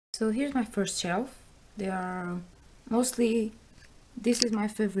So here's my first shelf. They are mostly, this is my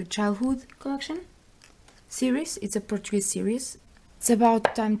favorite childhood collection series. It's a Portuguese series. It's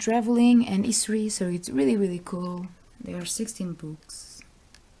about time traveling and history, so it's really cool. There are 16 books.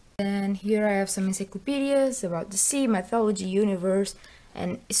 And here I have some encyclopedias about the sea, mythology, universe,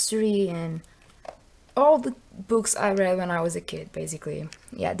 and history, and all the books I read when I was a kid, basically.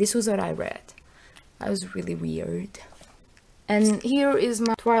 Yeah, this was what I read. I was really weird. And here is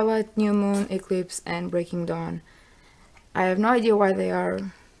my Twilight, New Moon, Eclipse, and Breaking Dawn. I have no idea why they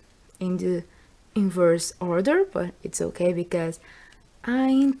are in the inverse order, but it's okay because I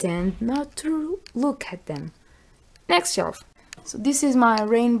intend not to look at them. Next shelf. So this is my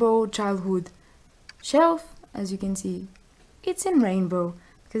rainbow childhood shelf. As you can see, it's in rainbow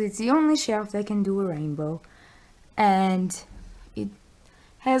because it's the only shelf that can do a rainbow. And it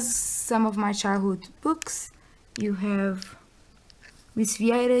has some of my childhood books. You have Luís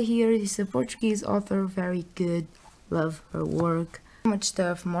Vieira here. He's a Portuguese author, very good. Love her work. So much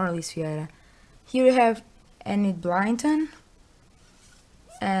stuff, more Luís Vieira. Here you have Enid Blyton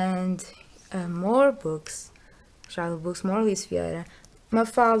and more books, childhood books, more Luís Vieira.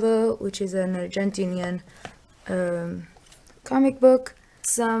 Mafalda, which is an Argentinian comic book.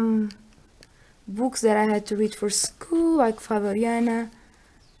 Some books that I had to read for school, like Favorana,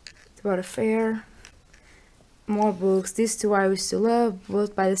 it's about a fair. More books. These two I used to love,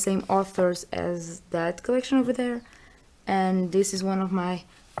 both by the same authors as that collection over there. And this is one of my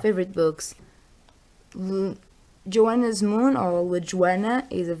favorite books. Joanna's Moon, or with Joanna,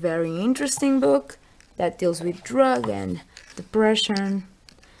 is a very interesting book that deals with drug and depression.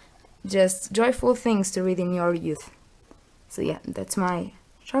 Just joyful things to read in your youth. So yeah, that's my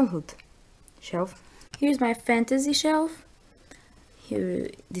childhood shelf. Here's my fantasy shelf. Here,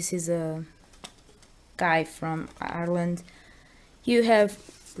 this is a guy from Ireland. You have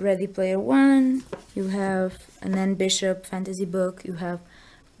Ready Player One, you have an Anne Bishop fantasy book, you have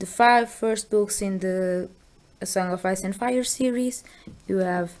the 5 first books in the A Song of Ice and Fire series, you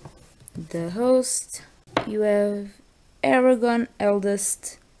have The Host, you have Aragon,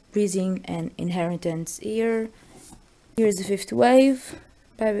 Eldest, Breathing, and Inheritance here. Here's The Fifth Wave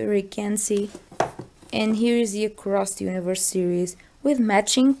by Rick Yancey, and here is the Across the Universe series with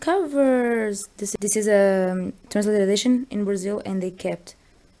matching covers. This is a translated edition in Brazil, and they kept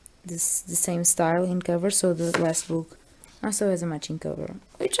the same style in cover, so the last book also has a matching cover,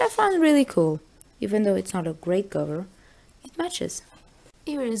 which I found really cool. Even though it's not a great cover, it matches.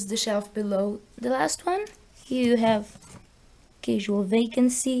 Here is the shelf below the last one. Here you have Casual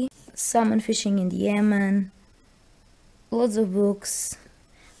Vacancy, Salmon Fishing in the Yemen, loads of books.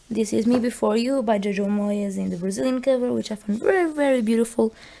 This is Me Before You by Jojo Moyes in the Brazilian cover, which I found very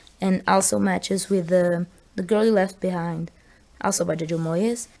beautiful, and also matches with the Girl You Left Behind, also by Jojo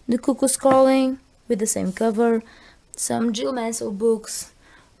Moyes. The Cuckoo's Calling with the same cover. Some Jill Mansell books,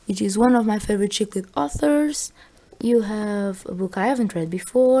 which is one of my favorite chick lit authors. You have a book I haven't read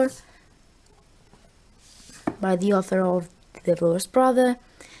before by the author of The Devil's Brother.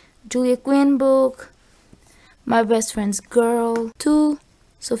 Julia Quinn book. My Best Friend's Girl 2.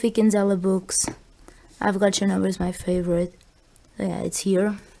 Sophie Kinsella books. I've Got Your Number is my favorite. So yeah, it's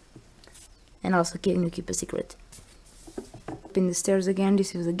here. And also Can You Keep a Secret? Up in the stairs again.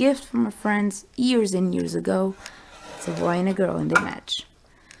 This was a gift from my friends years and years ago. It's a boy and a girl and they match.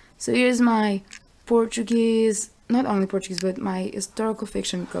 So here's my Portuguese, not only Portuguese, but my historical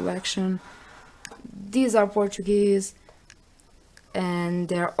fiction collection. These are Portuguese and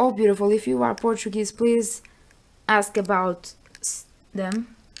they're all beautiful. If you are Portuguese, please ask about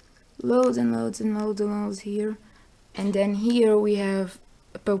them. Loads and loads here. And then here we have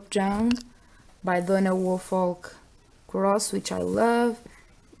Pope John by Dona Wofolk Cross, which I love.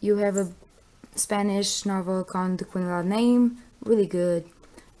 You have a Spanish novel called The Quinella Name, really good.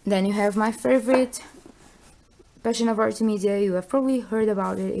 Then you have my favorite, Passion of Artemisia. You have probably heard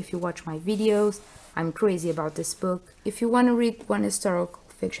about it if you watch my videos. I'm crazy about this book. If you want to read one historical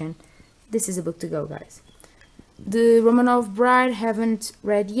fiction, this is a book to go, guys. The Romanov Bride, haven't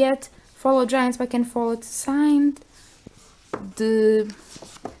read yet. Follow Giants by Ken Follett, signed. The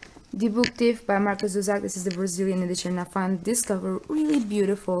Book Thief by Marcos Zuzak. This is the Brazilian edition. I found this cover really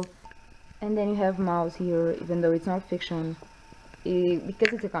beautiful. And then you have Mouse here, even though it's not fiction.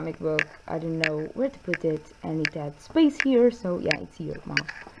 Because it's a comic book, I didn't know where to put it, and it had space here, so yeah, it's here, Mouse.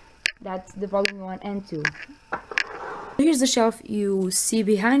 That's the volume 1 and 2. Here's the shelf you see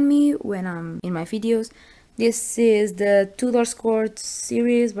behind me when I'm in my videos. This is the Tudor's Court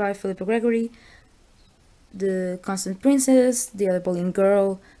series by Philippa Gregory. The Constant Princess, The Other Boleyn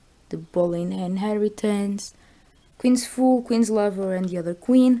Girl, The Boleyn Inheritance, Queen's Fool, Queen's Lover, and the Other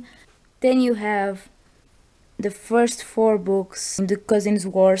Queen. Then you have the first 4 books in the Cousins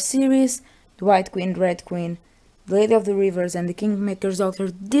War series, the White Queen, Red Queen, the Lady of the Rivers, and the Kingmaker's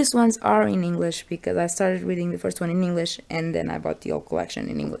Daughter. These ones are in English because I started reading the first one in English and then I bought the whole collection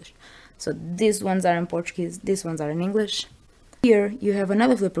in English. So these ones are in Portuguese, these ones are in English. Here you have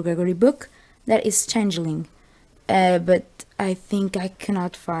another Philippa Gregory book that is Changeling, but I think I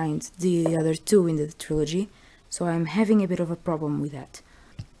cannot find the other 2 in the trilogy, so I'm having a bit of a problem with that.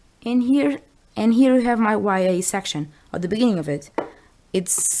 And here you have my YA section at the beginning of it.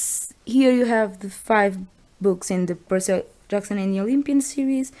 Here you have the 5 books in the Percy Jackson and the Olympian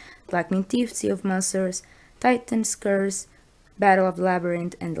series, Black Mint Thief, Sea of Monsters, Titan's Curse, Battle of the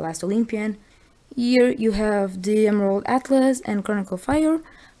Labyrinth, and The Last Olympian. Here you have the Emerald Atlas and Chronicle of Fire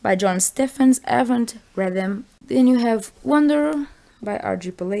by John Stephens. I haven't read them. Then you have Wonder by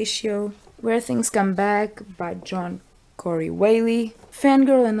R.G. Palacio, Where Things Come Back by John Corey Whaley,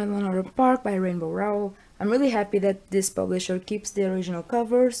 Fangirl and Eleanor Park by Rainbow Rowell. I'm really happy that this publisher keeps the original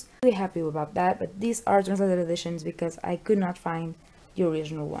covers. Really happy about that, but these are translated editions because I could not find the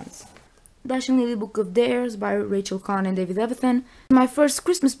original ones. Dashing Lily Book of Dares by Rachel Kahn and David Levithan. My first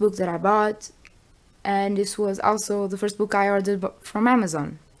Christmas book that I bought, and this was also the first book I ordered from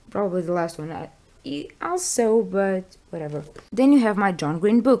Amazon. Probably the last one also, but whatever. Then you have my John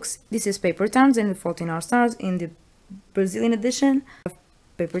Green books. This is Paper Towns and The Fault in Our Stars in the Brazilian edition of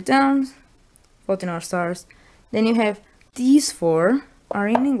Paper Towns, Fault in Our Stars. Then you have these 4 are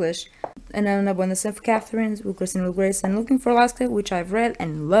in English. And An Abundance of Catherines, Will Kristen Will Grace, and Looking for Alaska, which I've read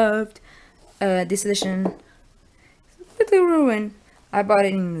and loved. This edition is completely ruined. I bought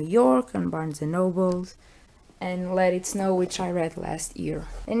it in New York on Barnes & Nobles, and Let It Snow, which I read last year.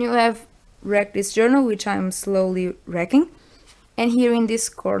 Then you have Wreck This Journal, which I'm slowly wrecking. And here in this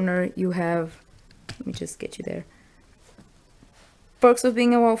corner you have, let me just get you there, Perks of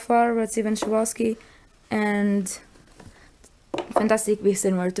Being a Wallflower by Steven Chbosky, and Fantastic Beasts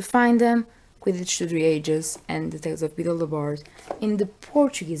and Where to Find Them, Quidditch to the Ages, and The Tales of Beedle the Bard in the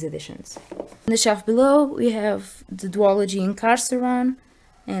Portuguese editions. On the shelf below we have the duology Incarceron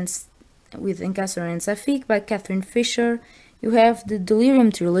and with Incarceron and Safik by Catherine Fisher. You have the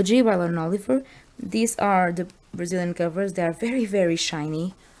Delirium trilogy by Lauren Oliver. These are the Brazilian covers. They are very, very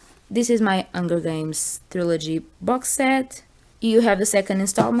shiny. This is my Hunger Games trilogy box set. You have the second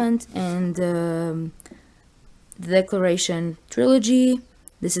installment and the Declaration trilogy.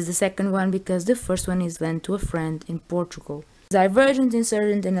 This is the second one because the first one is lent to a friend in Portugal. Divergent,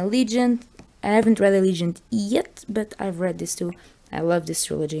 Insurgent, and Allegiant. I haven't read Allegiant yet, but I've read this too. I love this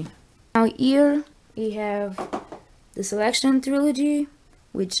trilogy. Now here we have the Selection trilogy,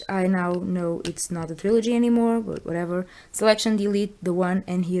 which I now know it's not a trilogy anymore, but whatever. Selection, Delete, The One,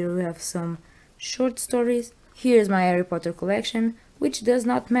 and here we have some short stories. Here's my Harry Potter collection, which does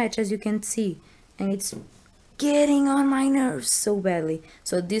not match as you can see, and it's getting on my nerves so badly.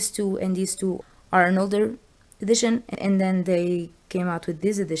 So these 2 and these 2 are an older edition, and then they came out with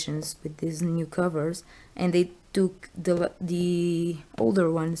these editions with these new covers, and they took the older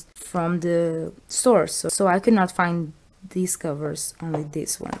ones from the stores, so I could not find these covers, only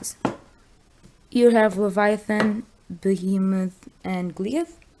these ones. You have Leviathan, Behemoth, and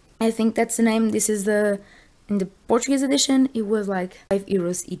Goliath. I think that's the name. This is in the Portuguese edition, it was like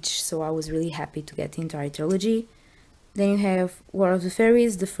 €5 each, so I was really happy to get the entire trilogy. Then you have War of the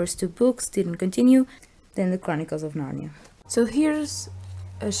Fairies, the first 2 books, didn't continue. Then the Chronicles of Narnia. So here's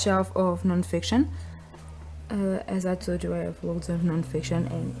a shelf of non-fiction. As I told you, I have loads of non-fiction,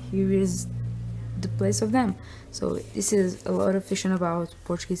 and here is the place of them. So this is a lot of fiction about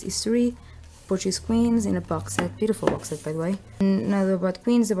Portuguese history, Portuguese queens in a box set, beautiful box set by the way. Another about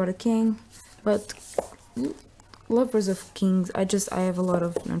queens, about a king, but lovers of kings. I have a lot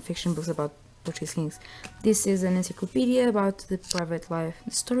of non-fiction books about Portuguese kings. This is an encyclopedia about the private life,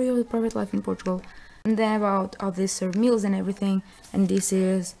 the story of the private life in Portugal, and then about how they serve meals and everything. And this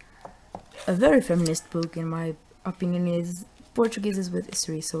is a very feminist book, in my opinion. Is Portuguese is with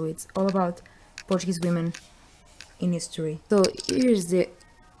history, so it's all about Portuguese women in history. So here's the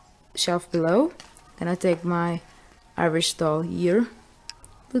shelf below. Gonna take my Irish doll here.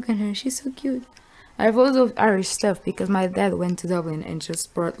 Look at her, she's so cute. I have loads of Irish stuff because my dad went to Dublin and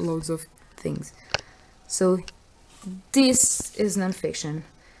just brought loads of things. So this is non-fiction.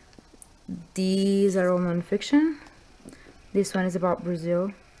 These are all non-fiction. This one is about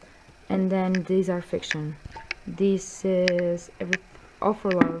Brazil. And then these are fiction. This is All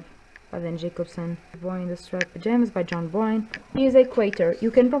for Love by Ben Jacobson. Boy in the Striped Pajamas by John Boyne. Here's Equator.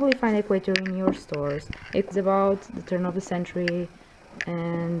 You can probably find Equator in your stores. It's about the turn of the century,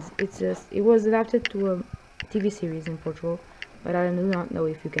 and it was adapted to a TV series in Portugal, but I do not know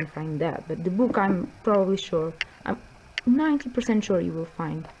if you can find that. But the book, I'm probably sure, I'm 90% sure you will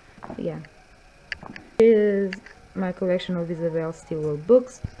find. Yeah. Here is my collection of Isabel Stilwell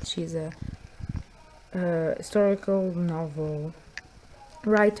books. She's a historical novel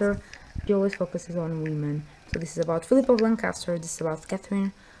writer. She always focuses on women. So this is about Philip of Lancaster, this is about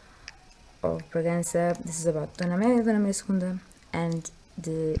Catherine of Bragança, this is about Dona Amélia, Dona Maria II, and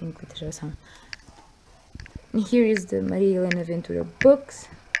the Inquisition. And here is the Maria Helena Ventura books,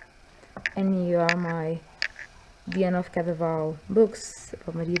 and here are my Diana of Cadaval books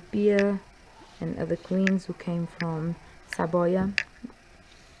about Maria Pia and other queens who came from Saboya.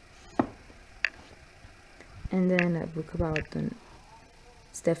 And then a book about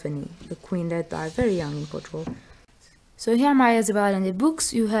Stephanie, the queen that died very young in Portugal. So here are my Isabel Allende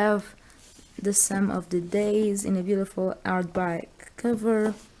books. You have The Sum of the Days in a beautiful hardback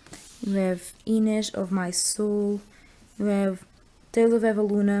cover. You have Inês of My Soul. You have Tales of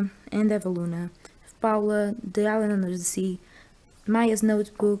Evaluna and Evaluna. Paula, The Island Under the Sea. Maya's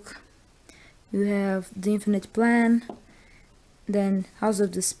Notebook. You have The Infinite Plan. Then House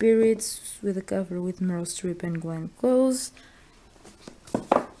of the Spirits with a cover with Meryl Streep and Glenn Close.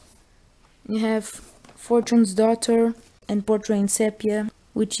 You have Fortune's Daughter and Portrait in Sepia,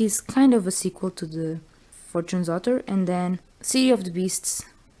 which is kind of a sequel to the Fortune's Daughter. And then City of the Beasts,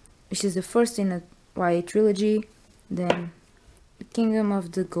 which is the first in a YA trilogy. Then The Kingdom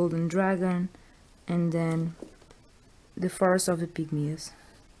of the Golden Dragon. And then The Forest of the Pygmies.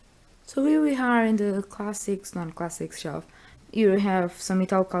 So here we are in the classics, non-classics shelf. Here we have some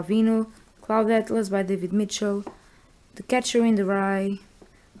Italo Calvino, Cloud Atlas by David Mitchell, The Catcher in the Rye,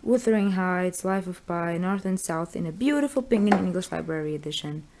 Wuthering Heights, Life of Pi, North and South in a beautiful pink and English library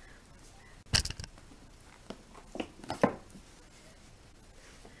edition.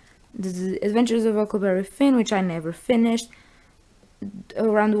 The Adventures of Huckleberry Finn, which I never finished,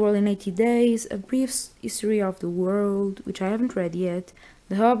 Around the World in 80 Days, A Brief History of the World, which I haven't read yet,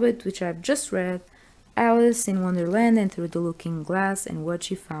 The Hobbit, which I've just read, Alice in Wonderland and Through the Looking Glass and What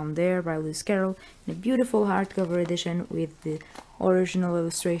She Found There by Lewis Carroll in a beautiful hardcover edition with the original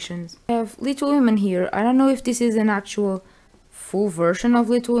illustrations. I have Little Women here. I don't know if this is an actual full version of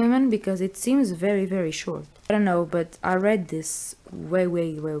Little Women because it seems very, very short. I don't know, but I read this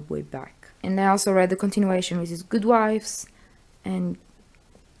way back. And I also read the continuation, which is Good Wives and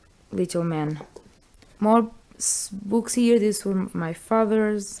Little Men. More books here. These were my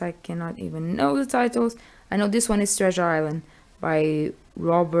father's. I cannot even know the titles. I know this one is Treasure Island by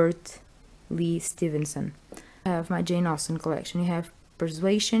Robert Lee Stevenson. I have my Jane Austen collection. You have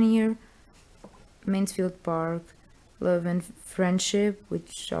Persuasion here, Mansfield Park, Love and Friendship,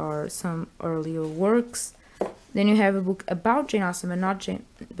 which are some earlier works. Then you have a book about Jane Austen,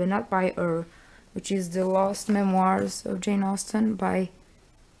 but not by her, which is The Lost Memoirs of Jane Austen by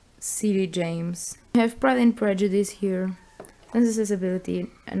C.D. James. You have Pride and Prejudice here, Sense and Sensibility,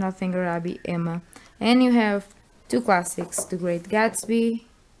 Nothing Arabi, Emma. And you have two classics, The Great Gatsby,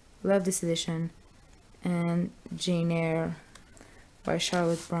 love this edition, and Jane Eyre by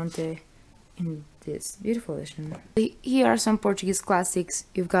Charlotte Bronte in this beautiful edition. Here are some Portuguese classics.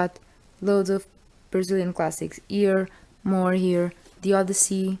 You've got loads of Brazilian classics here, more here, The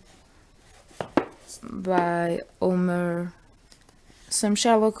Odyssey by Homer, some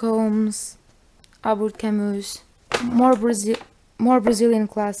Sherlock Holmes, Albert Camus, more Brazilian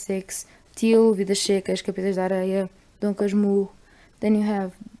classics, Till, Vidas Secas, Capítulos da Areia, Dom Casmurro. Then you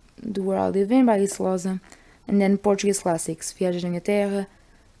have The World I Live In by Alice Loza, and then Portuguese classics, Viagens na Minha Terra,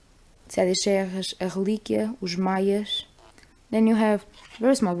 Sá das Serras, A Relíquia, Os Maias. Then you have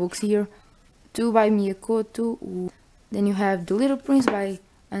very small books here, two by Mia Couto. Then you have The Little Prince by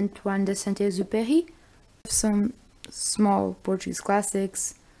Antoine de Saint-Exupéry. Some small Portuguese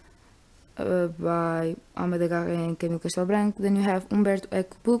classics by Almeida Garra and Camilo Castelo Branco. Then you have Humberto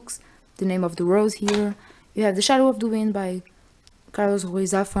Eco books, The Name of the Rose here. You have The Shadow of the Wind by Carlos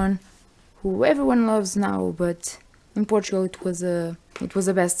Ruiz Zafón, who everyone loves now, but in Portugal it was a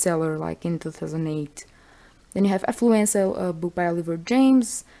bestseller like in 2008. Then you have Affluenza, a book by Oliver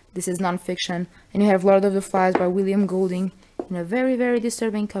James. This is non-fiction. And you have Lord of the Flies by William Golding in a very, very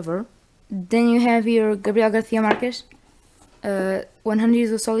disturbing cover. Then you have here Gabriel García Márquez, 100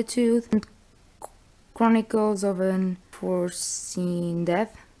 Years of Solitude, and Chronicles of an Foreseen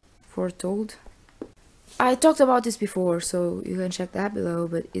Death, Foretold. I talked about this before, so you can check that below,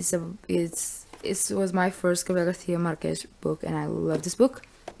 but it was my first Gabriel García Márquez book, and I love this book.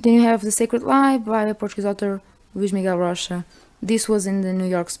 Then you have The Sacred Lie by a Portuguese author, Luís Miguel Rocha. This was in the New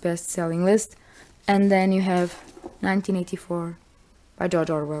York's best-selling list. And then you have 1984 by George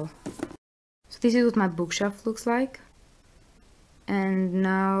Orwell. So this is what my bookshelf looks like. And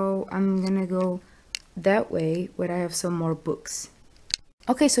now I'm gonna go that way where I have some more books.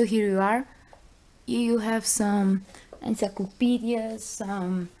 Okay, so here you are. You have some encyclopedias,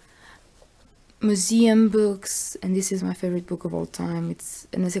 some museum books, and this is my favorite book of all time. It's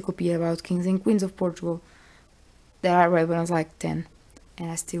an encyclopedia about kings and queens of Portugal that I read when I was like 10,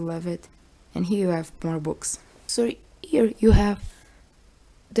 and I still love it. And here you have more books. So here you have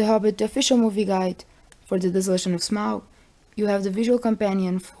The Hobbit, the official movie guide for The Desolation of Smaug. You have the visual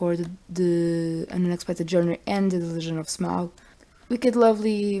companion for the An Unexpected Journey and The Desolation of Smaug. Wicked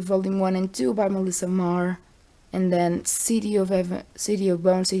Lovely Volume 1 and 2 by Melissa Marr. And then City of Bone,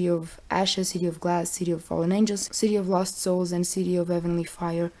 City of Ashes, City of Glass, City of Fallen Angels, City of Lost Souls, and City of Heavenly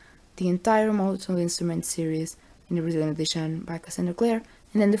Fire. The entire Multiple Instrument series in the Brazilian edition by Cassandra Clare.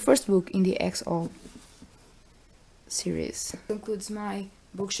 And then the first book in the X-All series. Concludes my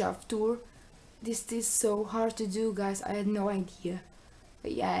bookshelf tour. This is so hard to do, guys. I had no idea.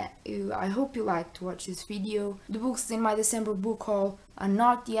 But yeah, I hope you liked to watch this video. The books in my December book haul are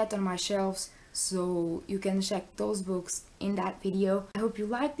not yet on my shelves, so you can check those books in that video. I hope you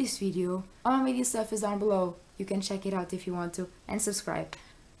liked this video. All my media stuff is down below. You can check it out if you want to, and subscribe.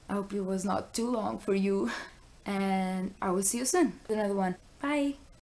 I hope it was not too long for you, and I will see you soon with another one. Bye!